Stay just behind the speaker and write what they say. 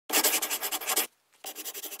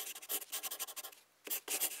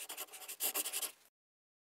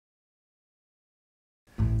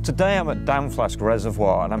Today I'm at Damflask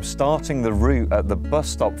Reservoir and I'm starting the route at the bus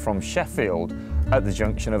stop from Sheffield at the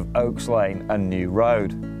junction of Oaks Lane and New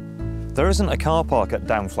Road. There isn't a car park at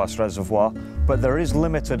Damflask Reservoir, but there is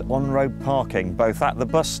limited on-road parking both at the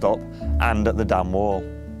bus stop and at the dam wall.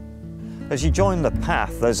 As you join the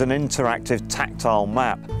path, there's an interactive tactile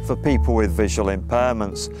map for people with visual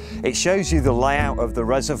impairments. It shows you the layout of the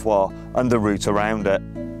reservoir and the route around it.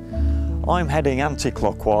 I'm heading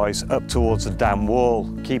anti-clockwise up towards the dam wall,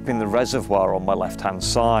 keeping the reservoir on my left-hand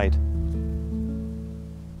side.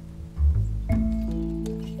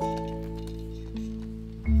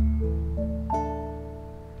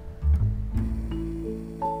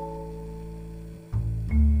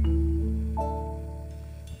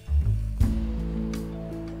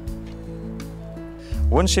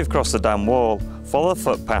 Once you've crossed the dam wall, follow the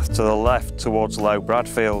footpath to the left towards Low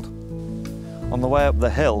Bradfield. On the way up the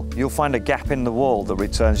hill, you'll find a gap in the wall that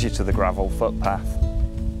returns you to the gravel footpath.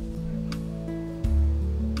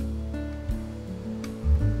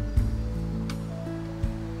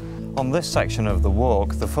 On this section of the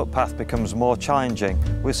walk, the footpath becomes more challenging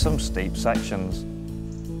with some steep sections.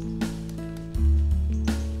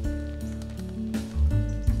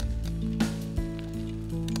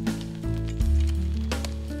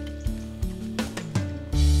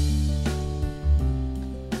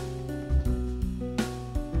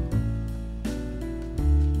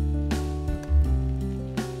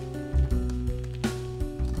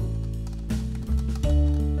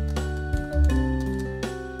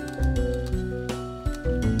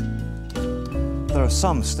 There are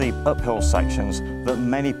some steep uphill sections that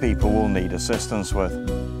many people will need assistance with.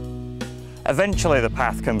 Eventually the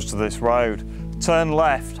path comes to this road. Turn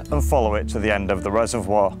left and follow it to the end of the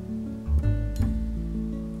reservoir.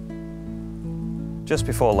 Just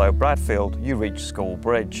before Low Bradfield, you reach School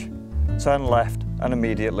Bridge. Turn left and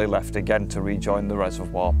immediately left again to rejoin the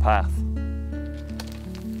reservoir path.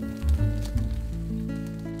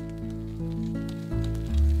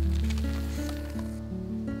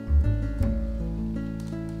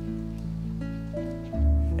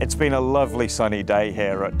 It's been a lovely sunny day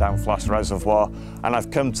here at Damflask Reservoir and I've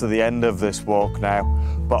come to the end of this walk now,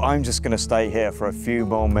 but I'm just going to stay here for a few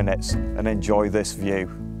more minutes and enjoy this view.